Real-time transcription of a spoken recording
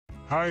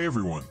Hi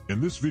everyone, in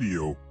this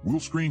video,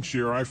 we'll screen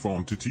share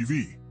iPhone to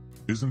TV.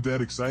 Isn't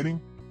that exciting?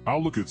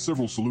 I'll look at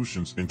several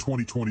solutions in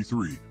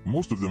 2023,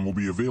 most of them will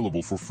be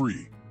available for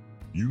free.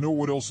 You know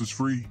what else is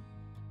free?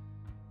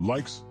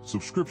 Likes,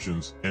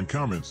 subscriptions, and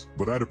comments,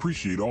 but I'd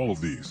appreciate all of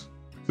these.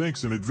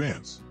 Thanks in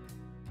advance.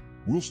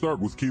 We'll start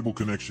with cable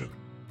connection.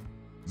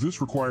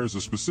 This requires a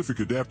specific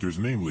adapters,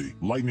 namely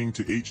Lightning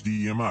to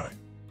HDMI.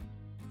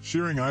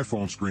 Sharing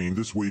iPhone screen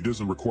this way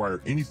doesn't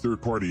require any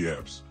third-party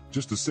apps,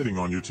 just a setting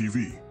on your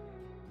TV.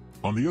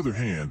 On the other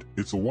hand,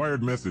 it's a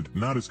wired method,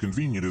 not as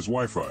convenient as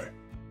Wi-Fi.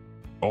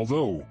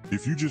 Although,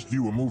 if you just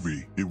view a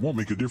movie, it won't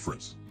make a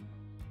difference.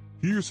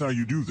 Here's how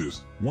you do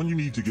this. 1. You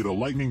need to get a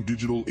Lightning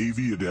digital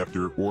AV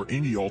adapter or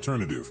any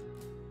alternative.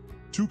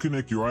 2.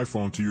 Connect your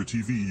iPhone to your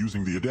TV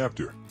using the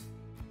adapter.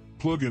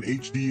 Plug an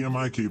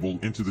HDMI cable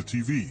into the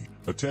TV,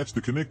 attach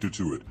the connector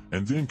to it,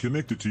 and then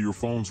connect it to your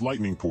phone's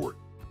Lightning port.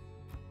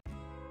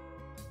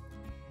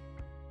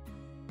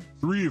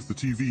 3. If the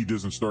TV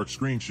doesn't start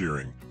screen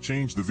sharing,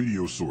 change the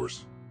video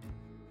source.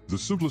 The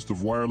simplest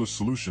of wireless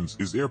solutions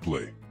is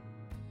AirPlay.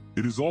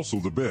 It is also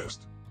the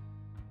best.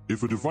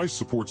 If a device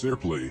supports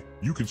AirPlay,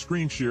 you can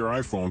screen share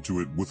iPhone to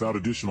it without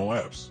additional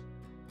apps.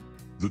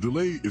 The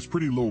delay is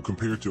pretty low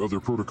compared to other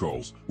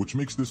protocols, which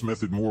makes this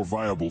method more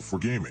viable for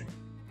gaming.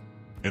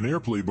 An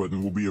AirPlay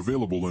button will be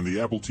available in the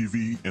Apple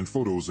TV and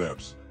Photos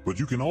apps, but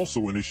you can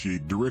also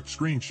initiate direct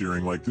screen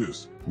sharing like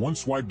this. 1.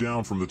 Swipe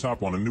down from the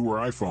top on a newer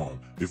iPhone.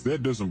 If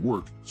that doesn't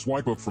work,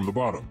 swipe up from the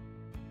bottom.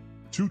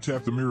 2.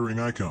 Tap the mirroring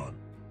icon.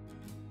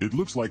 It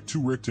looks like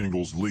two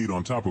rectangles laid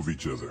on top of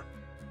each other.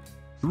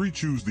 3.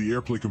 Choose the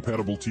AirPlay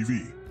compatible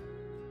TV.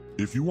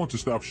 If you want to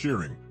stop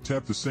sharing,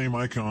 tap the same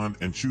icon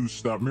and choose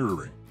Stop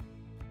Mirroring.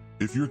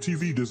 If your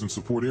TV doesn't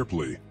support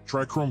AirPlay,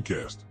 try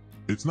Chromecast.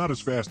 It's not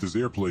as fast as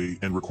AirPlay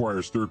and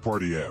requires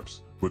third-party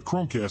apps, but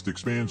Chromecast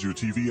expands your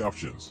TV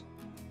options.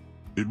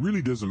 It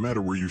really doesn't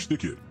matter where you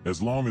stick it,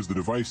 as long as the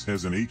device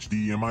has an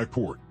HDMI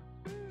port.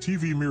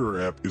 TV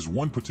Mirror app is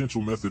one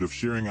potential method of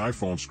sharing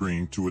iPhone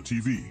screen to a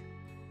TV.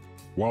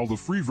 While the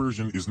free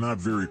version is not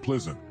very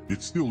pleasant,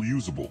 it's still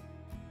usable.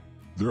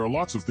 There are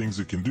lots of things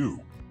it can do.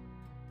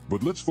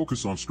 But let's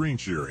focus on screen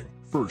sharing.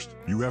 First,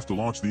 you have to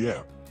launch the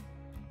app.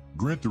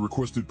 Grant the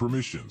requested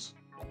permissions.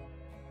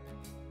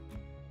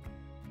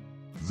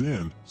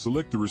 Then,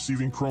 select the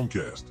receiving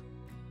Chromecast.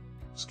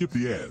 Skip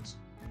the ads.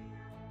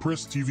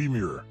 Press TV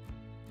Mirror.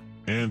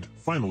 And,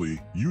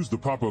 finally, use the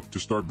pop-up to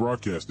start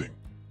broadcasting.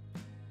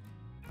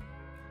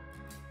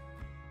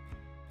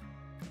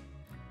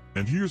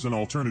 And here's an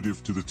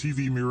alternative to the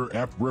TV Mirror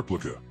app,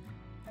 Replica.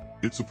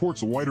 It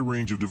supports a wider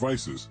range of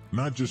devices,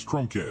 not just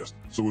Chromecast,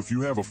 so if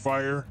you have a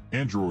Fire,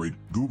 Android,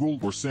 Google,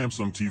 or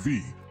Samsung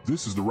TV,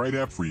 this is the right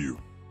app for you.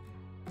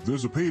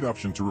 There's a paid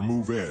option to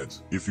remove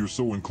ads, if you're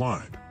so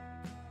inclined.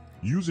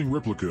 Using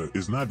Replica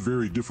is not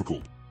very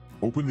difficult.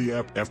 Open the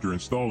app after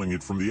installing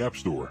it from the App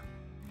Store.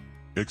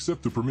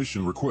 Accept the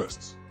permission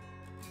requests.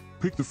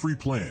 Pick the free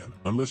plan,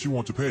 unless you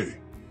want to pay.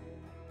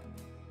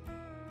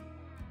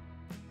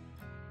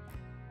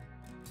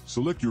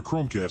 Select your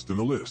Chromecast in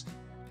the list.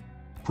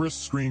 Press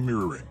Screen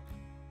Mirroring.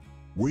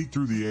 Wait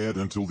through the ad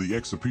until the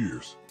X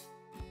appears.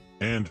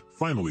 And,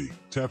 finally,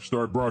 tap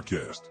Start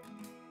Broadcast.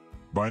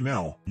 By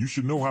now, you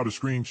should know how to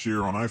screen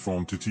share on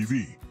iPhone to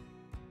TV.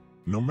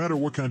 No matter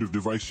what kind of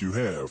device you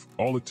have,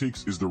 all it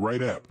takes is the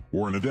right app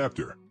or an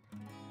adapter.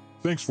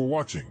 Thanks for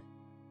watching.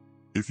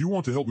 If you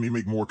want to help me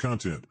make more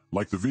content,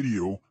 like the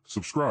video,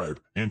 subscribe,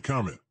 and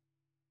comment.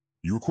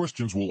 Your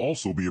questions will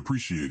also be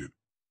appreciated.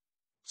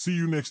 See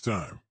you next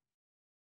time.